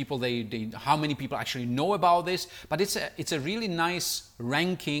many people, how many people actually know about this, but it's a really nice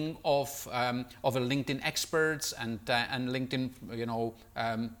ranking of a LinkedIn experts and LinkedIn,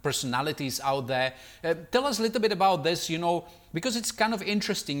 personalities out there. Tell us a little bit about this, because it's kind of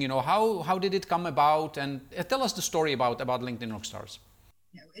interesting, how did it come about? And tell us the story about LinkedIn Rockstars.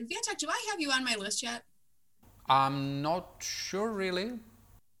 Yeah. Viatek, do I have you on my list yet? I'm not sure, really.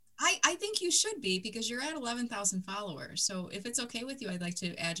 I think you should be, because you're at 11,000 followers. So if it's okay with you, I'd like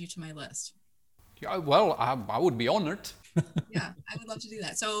to add you to my list. Yeah, well, I would be honored. Yeah, I would love to do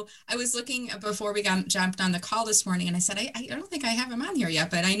that. So I was looking before we jumped on the call this morning, and I said, I don't think I have him on here yet,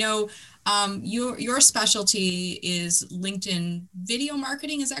 but I know your specialty is LinkedIn video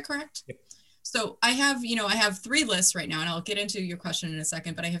marketing. Is that correct? Yep. So I have 3 lists right now, and I'll get into your question in a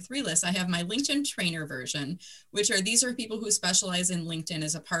second, but I have 3 lists. I have my LinkedIn trainer version, these are people who specialize in LinkedIn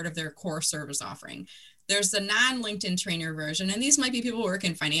as a part of their core service offering. There's the non-LinkedIn trainer version, and these might be people who work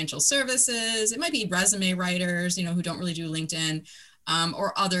in financial services. It might be resume writers, who don't really do LinkedIn,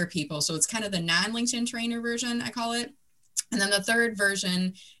 or other people. So it's kind of the non-LinkedIn trainer version, I call it. And then the third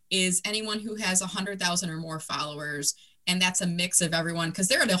version is anyone who has 100,000 or more followers. And that's a mix of everyone, because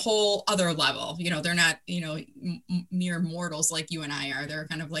they're at a whole other level. They're not, mere mortals like you and I are. They're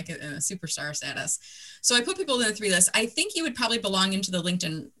kind of like a superstar status. So I put people in the 3 lists. I think you would probably belong into the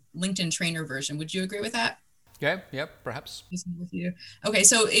LinkedIn trainer version. Would you agree with that? Yeah, perhaps. With you. Okay,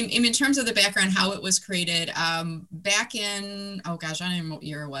 so in terms of the background, how it was created, back in, oh gosh, I don't even know what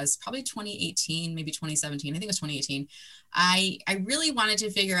year it was, probably 2018, maybe 2017. I think it was 2018. I really wanted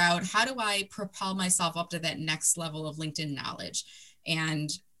to figure out, how do I propel myself up to that next level of LinkedIn knowledge? And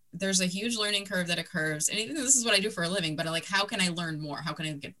there's a huge learning curve that occurs. And this is what I do for a living, but how can I learn more? How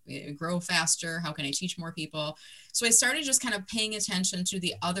can I grow faster? How can I teach more people? So I started just kind of paying attention to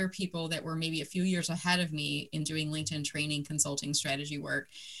the other people that were maybe a few years ahead of me in doing LinkedIn training, consulting, strategy work.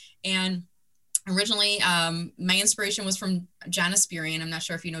 And originally, my inspiration was from John Asperian. I'm not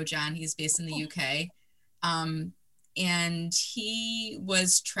sure if you know John. He's based in the UK. And he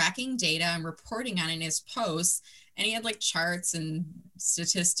was tracking data and reporting on it in his posts. And he had charts and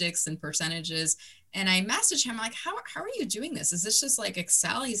statistics and percentages. And I messaged him how are you doing this? Is this just like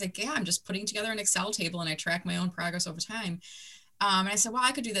Excel? He's like, yeah, I'm just putting together an Excel table and I track my own progress over time. And I said, well,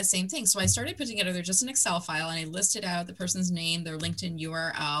 I could do the same thing. So I started putting together just an Excel file, and I listed out the person's name, their LinkedIn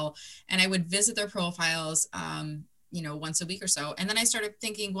URL, and I would visit their profiles, once a week or so. And then I started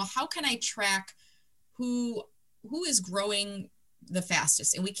thinking, well, how can I track who is growing the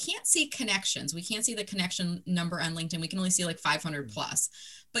fastest? And we can't see connections. We can't see the connection number on LinkedIn. We can only see 500 plus,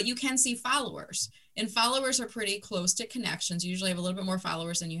 but you can see followers, and followers are pretty close to connections. You usually have a little bit more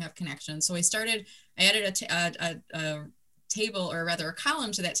followers than you have connections. So I added a table, or rather a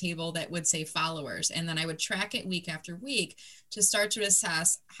column to that table that would say followers. And then I would track it week after week to start to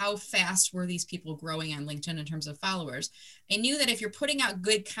assess how fast were these people growing on LinkedIn in terms of followers. I knew that if you're putting out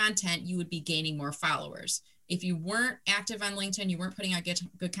good content, you would be gaining more followers. If you weren't active on LinkedIn, you weren't putting out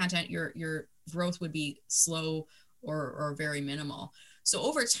good content, your growth would be slow or very minimal. So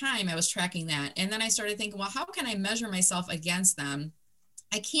over time, I was tracking that. And then I started thinking, well, how can I measure myself against them?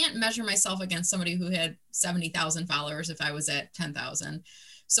 I can't measure myself against somebody who had 70,000 followers if I was at 10,000.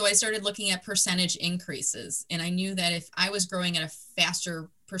 So I started looking at percentage increases. And I knew that if I was growing at a faster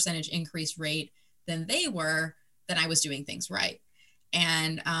percentage increase rate than they were, then I was doing things right.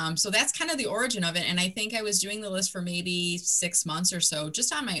 And so that's kind of the origin of it. And I think I was doing the list for maybe 6 months or so,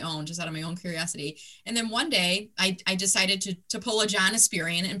 just on my own, just out of my own curiosity. And then one day I decided to pull a John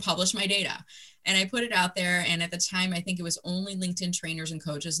Asperian and publish my data. And I put it out there. And at the time, I think it was only LinkedIn trainers and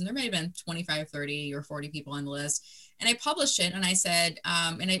coaches. And there may have been 25, 30 or 40 people on the list. And I published it and I said,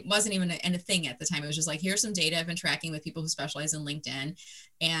 and it wasn't even a thing at the time. It was just like, here's some data I've been tracking with people who specialize in LinkedIn.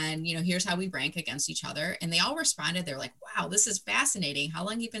 And, here's how we rank against each other. And they all responded. They're like, wow, this is fascinating. How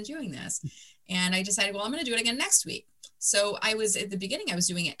long have you been doing this? And I decided, well, I'm going to do it again next week. So at the beginning, I was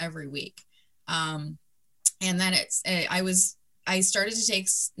doing it every week. And then I started to take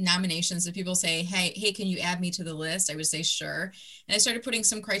nominations. If people say, hey, can you add me to the list? I would say, sure. And I started putting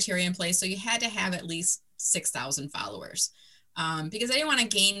some criteria in place. So you had to have at least 6,000 followers, because I didn't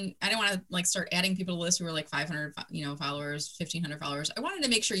want to like start adding people to the list who were like 500, followers, 1,500 followers. I wanted to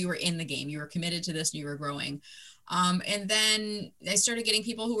make sure you were in the game, you were committed to this, and you were growing. And then I started getting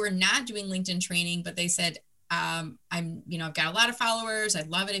people who were not doing LinkedIn training, but they said, I've got a lot of followers. I'd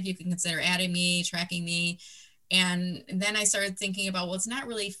love it if you can consider adding me, tracking me. And then I started thinking about, well, it's not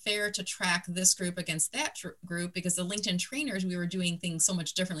really fair to track this group against that group, because the LinkedIn trainers, we were doing things so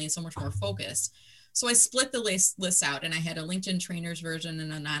much differently and so much more focused. So I split the list out, and I had a LinkedIn trainers version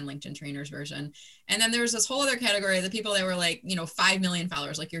and a non-LinkedIn trainers version. And then there was this whole other category of the people that were like, 5 million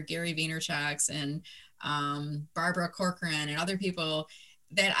followers, like your Gary Vaynerchuk's and Barbara Corcoran and other people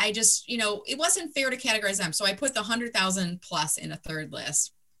that I just, it wasn't fair to categorize them. So I put the 100,000 plus in a third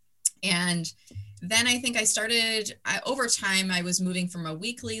list. And then I think over time, I was moving from a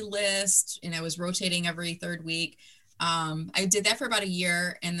weekly list, and I was rotating every third week. I did that for about a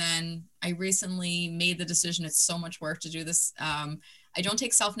year. And then I recently made the decision, it's so much work to do this. I don't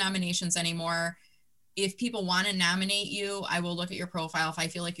take self-nominations anymore. If people want to nominate you, I will look at your profile. If I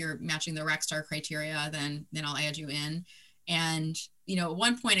feel like you're matching the Rockstar criteria, then I'll add you in. And, at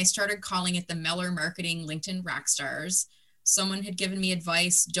one point I started calling it the Meller Marketing LinkedIn Rockstars. Someone had given me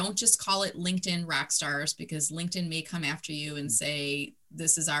advice, don't just call it LinkedIn Rockstars, because LinkedIn may come after you and say,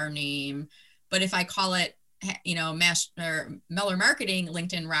 this is our name. But if I call it, Meller Marketing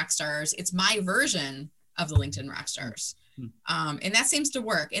LinkedIn Rockstars, it's my version of the LinkedIn Rockstars. And that seems to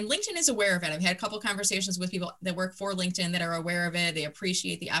work. And LinkedIn is aware of it. I've had a couple of conversations with people that work for LinkedIn that are aware of it. They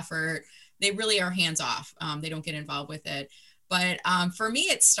appreciate the effort. They really are hands off. They don't get involved with it. But for me,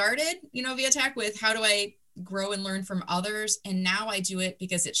 it started, Viatek, with how do I grow and learn from others. And now I do it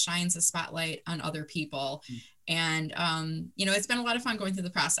because it shines a spotlight on other people. And, it's been a lot of fun going through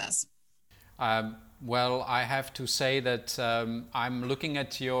the process. Well, I have to say that I'm looking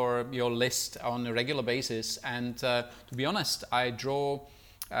at your list on a regular basis, and to be honest, I draw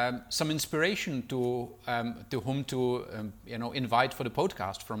some inspiration to whom to invite for the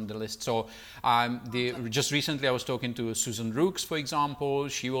podcast from the list. So just recently I was talking to Susan Rooks, for example.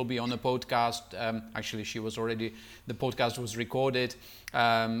 She will be on the podcast. Actually, the podcast was recorded.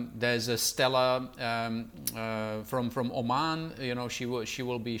 There's a Stella from Oman. She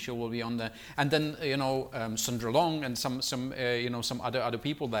will be on there, and then Sandra Long and some other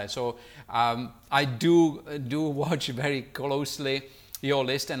people there. So I do watch very closely your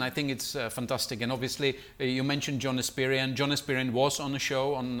list, and I think it's fantastic. And obviously, you mentioned John Asperian. John Asperian was on a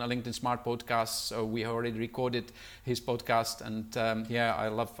show on a LinkedIn Smart podcast, so we already recorded his podcast. And I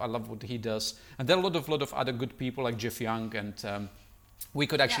love what he does. And there are a lot of other good people like Jeff Young, and we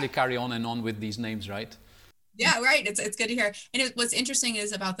could actually carry on and on with these names, right? Yeah, right. It's good to hear. And what's interesting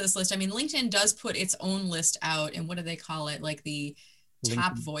is about this list, I mean, LinkedIn does put its own list out, and what do they call it? Like the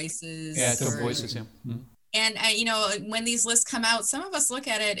top voices. Yeah, top voices, yeah. Mm-hmm. And, when these lists come out, some of us look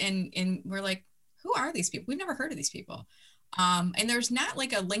at it and we're like, who are these people? We've never heard of these people. And there's not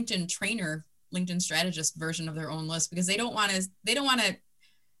like a LinkedIn trainer, LinkedIn strategist version of their own list, because they don't want to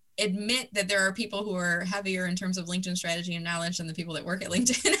admit that there are people who are heavier in terms of LinkedIn strategy and knowledge than the people that work at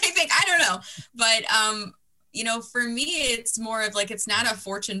LinkedIn. I don't know. But, for me, it's more of like, it's not a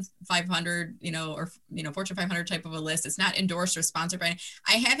Fortune 500, Fortune 500 type of a list. It's not endorsed or sponsored by.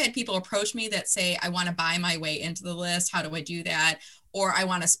 I have had people approach me that say, I want to buy my way into the list. How do I do that? Or I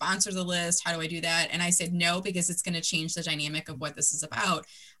want to sponsor the list. How do I do that? And I said, no, because it's going to change the dynamic of what this is about.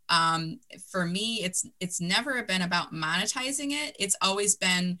 For me, it's never been about monetizing it. It's always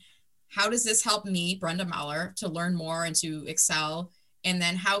been, how does this help me, Brenda Meller, to learn more and to excel? And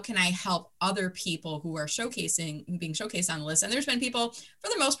then how can I help other people who are being showcased on the list? And there's been people, for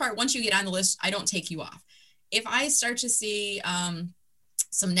the most part, once you get on the list, I don't take you off. If I start to see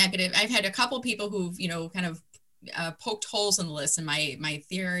some negative, I've had a couple people who've, kind of poked holes in the list and my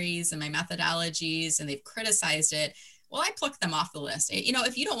theories and my methodologies, and they've criticized it. well, I pluck them off the list. You know,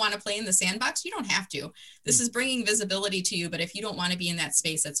 if you don't want to play in the sandbox, you don't have to. This is bringing visibility to you, but if you don't want to be in that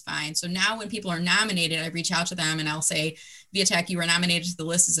space, that's fine. So now when people are nominated, I reach out to them and I'll say, Viatek, you were nominated to the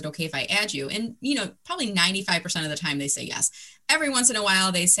list. Is it okay if I add you? And, you know, probably 95% of the time they say yes. Every once in a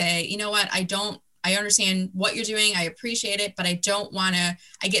while they say, you know what, I understand what you're doing. I appreciate it, but I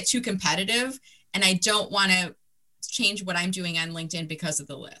get too competitive and I don't want to change what I'm doing on LinkedIn because of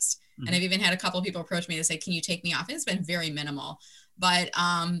the list. Mm-hmm. And I've even had a couple of people approach me to say, can you take me off? And it's been very minimal, but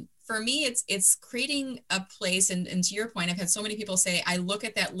for me, it's creating a place. And to your point, I've had so many people say, I look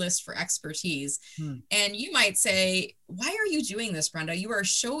at that list for expertise. And you might say, why are you doing this, Brenda? You are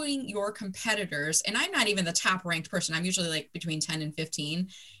showing your competitors, and I'm not even the top ranked person. I'm usually like between 10 and 15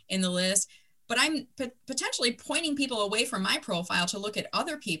 in the list, but I'm potentially pointing people away from my profile to look at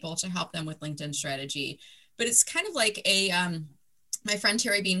other people to help them with LinkedIn strategy. But it's kind of like my friend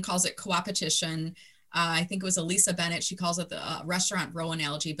Terry Bean calls it co-opetition. I think it was Elisa Bennett. She calls it the restaurant row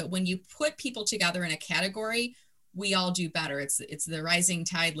analogy. But when you put people together in a category, we all do better. It's the rising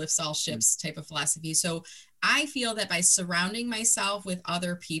tide lifts all ships type of philosophy. So I feel that by surrounding myself with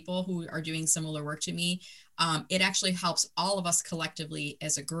other people who are doing similar work to me, it actually helps all of us collectively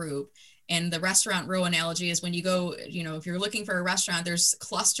as a group. And the restaurant row analogy is when you go, you know, if you're looking for a restaurant, there's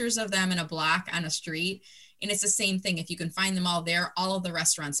clusters of them in a block on a street. And it's the same thing. If you can find them all there, all of the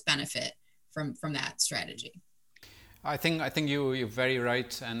restaurants benefit from that strategy. I think you're very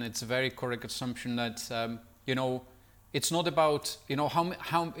right, and it's a very correct assumption that you know, it's not about, you know,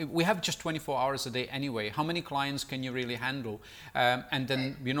 how we have just 24 hours a day anyway. How many clients can you really handle? And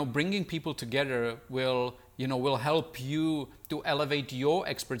then, you know, bringing people together will help you to elevate your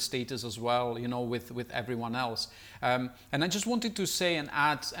expert status as well, you know, with everyone else. And I just wanted to say and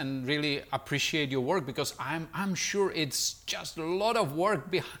add and really appreciate your work, because I'm sure it's just a lot of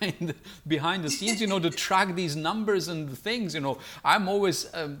work behind the scenes, you know, to track these numbers and the things, you know. I'm always,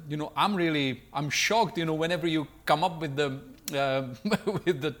 you know, I'm shocked, you know, whenever you come up with the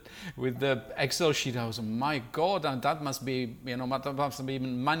with the Excel sheet. I was, oh my God, and that must be, you know, that must be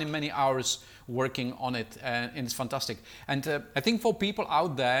many hours working on it, and it's fantastic. And I think for people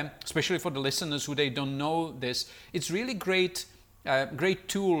out there, especially for the listeners who they don't know this, it's really great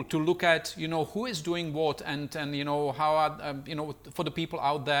tool to look at, you know, who is doing what, and you know, how are, you know, for the people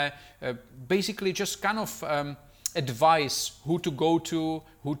out there, basically just kind of advice who to go to,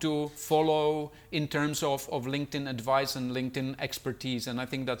 who to follow in terms of LinkedIn advice and LinkedIn expertise. And I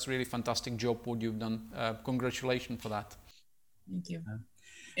think that's really fantastic job what you've done. Congratulations for that. Thank you.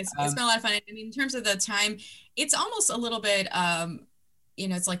 It's been a lot of fun. I mean, in terms of the time, it's almost a little bit, you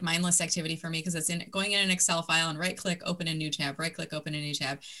know, it's like mindless activity for me, because it's going in an Excel file and right click, open a new tab, right click, open a new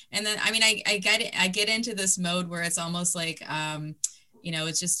tab. And then, I mean, I get into this mode where it's almost like, you know,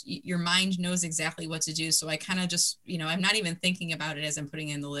 it's just your mind knows exactly what to do. So I kind of just, you know, I'm not even thinking about it as I'm putting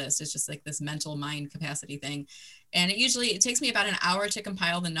in the list. It's just like this mental mind capacity thing. And it takes me about an hour to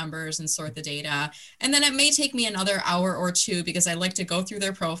compile the numbers and sort the data. And then it may take me another hour or two, because I like to go through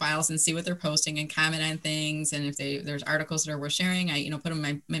their profiles and see what they're posting and comment on things. And if there's articles that are worth sharing, I, you know, put them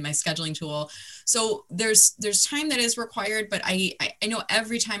in my scheduling tool. So there's time that is required, but I know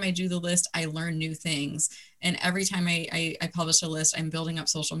every time I do the list, I learn new things. And every time I publish a list, I'm building up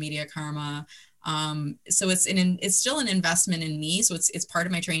social media karma. So it's still an investment in me. So it's part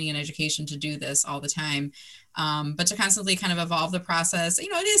of my training and education to do this all the time. But to constantly kind of evolve the process, you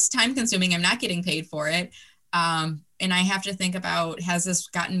know, it is time consuming. I'm not getting paid for it. And I have to think about, has this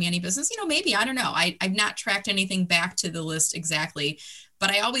gotten me any business? You know, maybe, I don't know. I've not tracked anything back to the list exactly, but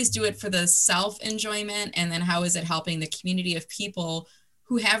I always do it for the self-enjoyment. And then how is it helping the community of people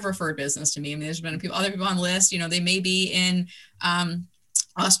who have referred business to me? I mean, there's been other people on the list, you know, they may be in,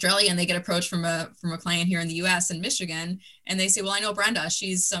 Australia, and they get approached from a client here in the US and Michigan, and they say, well, I know Brenda,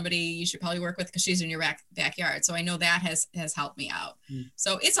 she's somebody you should probably work with because she's in your backyard. So I know that has helped me out.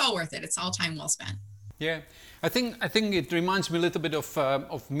 So it's all worth it. It's all time well spent. Yeah, I think it reminds me a little bit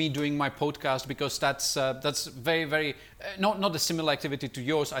of me doing my podcast, because that's very, very not a similar activity to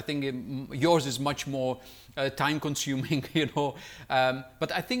yours. I think yours is much more time consuming, you know.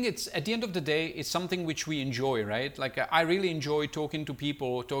 But I think it's, at the end of the day, it's something which we enjoy, right? Like I really enjoy talking to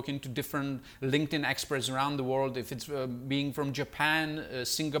people, talking to different LinkedIn experts around the world. If it's being from Japan,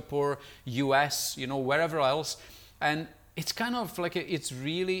 Singapore, US, you know, wherever else, and it's kind of like it's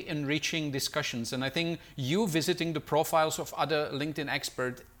really enriching discussions. And I think you visiting the profiles of other LinkedIn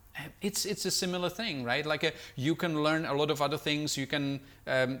experts, it's a similar thing, right? Like you can learn a lot of other things. You can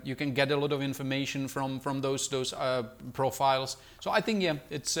get a lot of information from those profiles. So I think, yeah,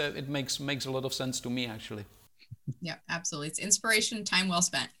 it makes a lot of sense to me, actually. Yeah, absolutely. It's inspiration, time well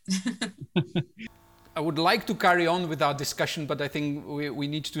spent. I would like to carry on with our discussion, but I think we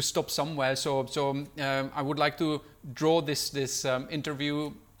need to stop somewhere. So I would like to draw this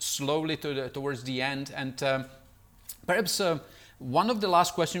interview slowly towards the end. And perhaps one of the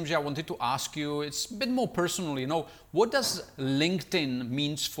last questions I wanted to ask you, it's a bit more personal. What does LinkedIn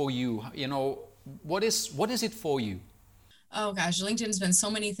means for you? What is it for you? Oh gosh, LinkedIn's been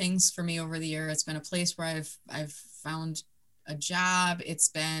so many things for me over the year. It's been a place where I've found a job. It's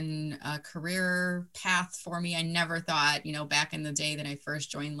been a career path for me. I never thought, back in the day that I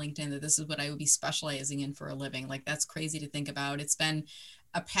first joined LinkedIn, that this is what I would be specializing in for a living. Like, that's crazy to think about. It's been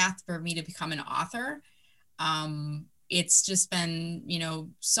a path for me to become an author. It's just been,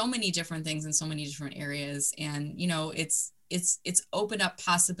 so many different things in so many different areas. And, it's opened up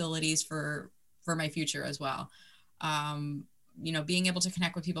possibilities for my future as well. Being able to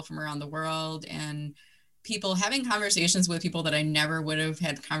connect with people from around the world, and people having conversations with people that I never would have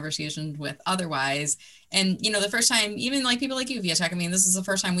had conversations with otherwise. And, the first time, even like people like you, Viatek, this is the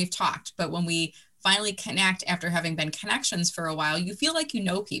first time we've talked, but when we finally connect after having been connections for a while, you feel like you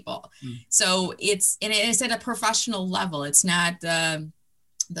know people. So it's at a professional level. It's not the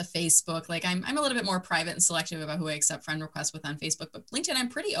Facebook. Like, I'm a little bit more private and selective about who I accept friend requests with on Facebook, but LinkedIn, I'm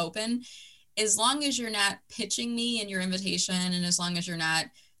pretty open. As long as you're not pitching me in your invitation, and as long as you're not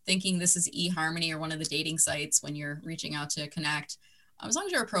thinking this is eHarmony or one of the dating sites when you're reaching out to connect, as long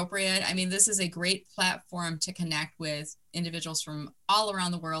as you're appropriate. This is a great platform to connect with individuals from all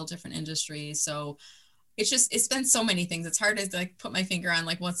around the world, different industries. So it's been so many things. It's hard to put my finger on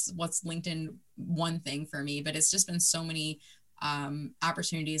what's LinkedIn one thing for me, but it's just been so many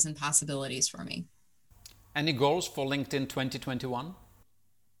opportunities and possibilities for me. Any goals for LinkedIn 2021?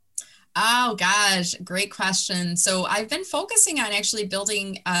 Oh gosh, great question. So I've been focusing on actually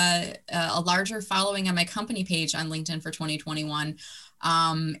building a larger following on my company page on LinkedIn for 2021.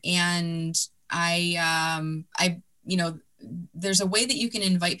 And there's a way that you can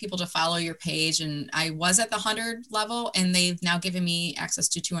invite people to follow your page. And I was at the 100 level, and they've now given me access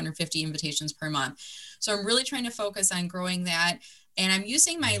to 250 invitations per month. So I'm really trying to focus on growing that. And I'm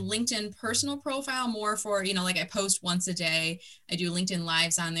using my LinkedIn personal profile more for, I post once a day. I do LinkedIn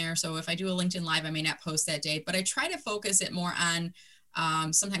lives on there. So if I do a LinkedIn live, I may not post that day, but I try to focus it more on,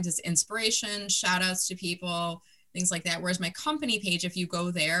 sometimes it's inspiration, shout outs to people, things like that. Whereas my company page, if you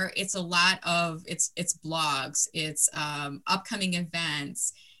go there, it's a lot of, it's blogs, it's upcoming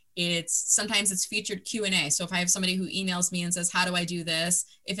events. Sometimes it's featured Q&A. So if I have somebody who emails me and says, how do I do this?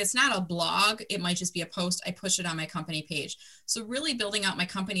 If it's not a blog, it might just be a post. I push it on my company page. So really building out my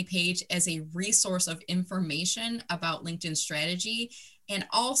company page as a resource of information about LinkedIn strategy, and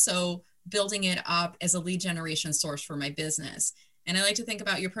also building it up as a lead generation source for my business. And I like to think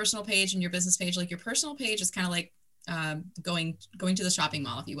about your personal page and your business page. Like, your personal page is kind of like going to the shopping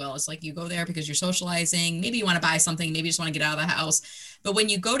mall, if you will. It's like you go there because you're socializing. Maybe you want to buy something. Maybe you just want to get out of the house. But when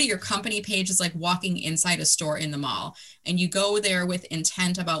you go to your company page, it's like walking inside a store in the mall. And you go there with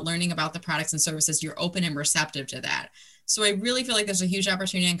intent about learning about the products and services. You're open and receptive to that. So I really feel like there's a huge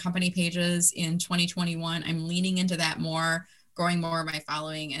opportunity in company pages in 2021. I'm leaning into that more, growing more of my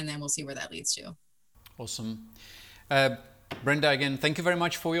following, and then we'll see where that leads to. Awesome. Brenda, again, thank you very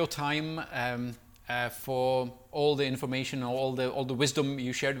much for your time, for all the information, all the wisdom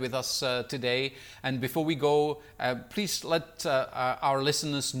you shared with us today. And before we go, please let our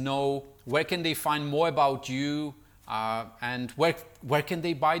listeners know where can they find more about you, and where can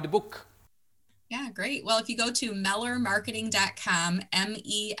they buy the book? Yeah, great. Well, if you go to mellermarketing.com,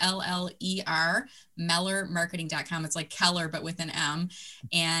 MELLER, mellermarketing.com, it's like Keller, but with an M.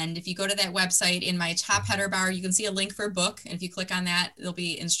 And if you go to that website, in my top header bar, you can see a link for a book. And if you click on that, there'll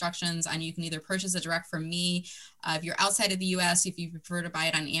be instructions on, you can either purchase it direct from me. If you're outside of the US, if you prefer to buy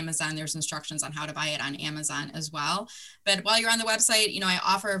it on Amazon, there's instructions on how to buy it on Amazon as well. But while you're on the website, I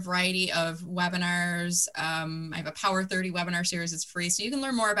offer a variety of webinars. I have a Power 30 webinar series. It's free. So you can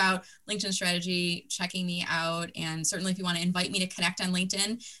learn more about LinkedIn strategy, checking me out. And certainly if you want to invite me to connect on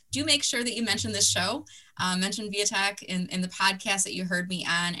LinkedIn, do make sure that you mention this show, mention Viatek in the podcast that you heard me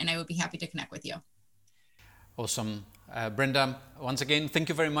on, and I would be happy to connect with you. Awesome. Brenda, once again, thank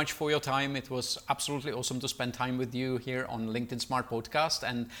you very much for your time. It was absolutely awesome to spend time with you here on LinkedIn Smart Podcast.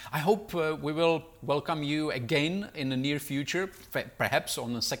 And I hope we will welcome you again in the near future, perhaps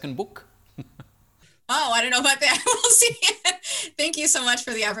on a second book. Oh, I don't know about that. We'll see. Thank you so much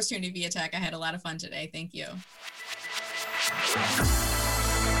for the opportunity, Viatek. I had a lot of fun today. Thank you.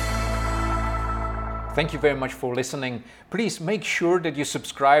 Thank you very much for listening. Please make sure that you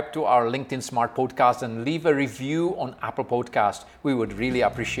subscribe to our LinkedIn Smart Podcast and leave a review on Apple Podcast. We would really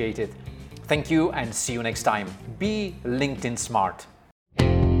appreciate it. Thank you and see you next time. Be LinkedIn Smart.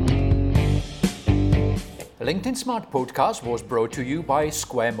 LinkedIn Smart Podcast was brought to you by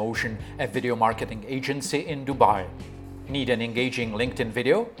Square Motion, a video marketing agency in Dubai. Need an engaging LinkedIn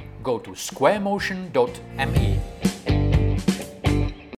video? Go to squaremotion.me.